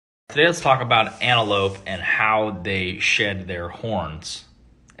Today let's talk about antelope and how they shed their horns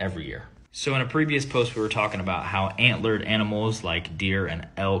every year. So in a previous post we were talking about how antlered animals like deer and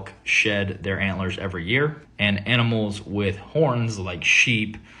elk shed their antlers every year, and animals with horns like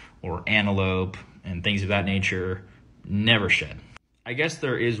sheep or antelope and things of that nature never shed. I guess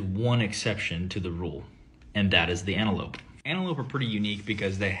there is one exception to the rule, and that is the antelope. Antelope are pretty unique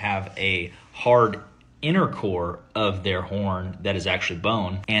because they have a hard inner core of their horn that is actually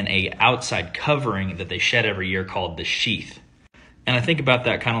bone and a outside covering that they shed every year called the sheath. And I think about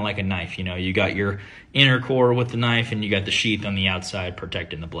that kind of like a knife. You got your inner core with the knife and you got the sheath on the outside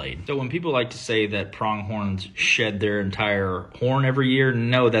protecting the blade. So when people like to say that pronghorns shed their entire horn every year,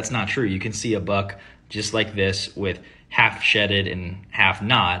 no, that's not true. You can see a buck just like this with half shedded and half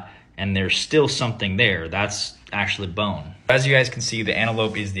not, and there's still something there. That's actually bone. As you guys can see, the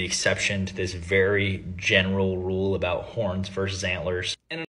antelope is the exception to this very general rule about horns versus antlers. And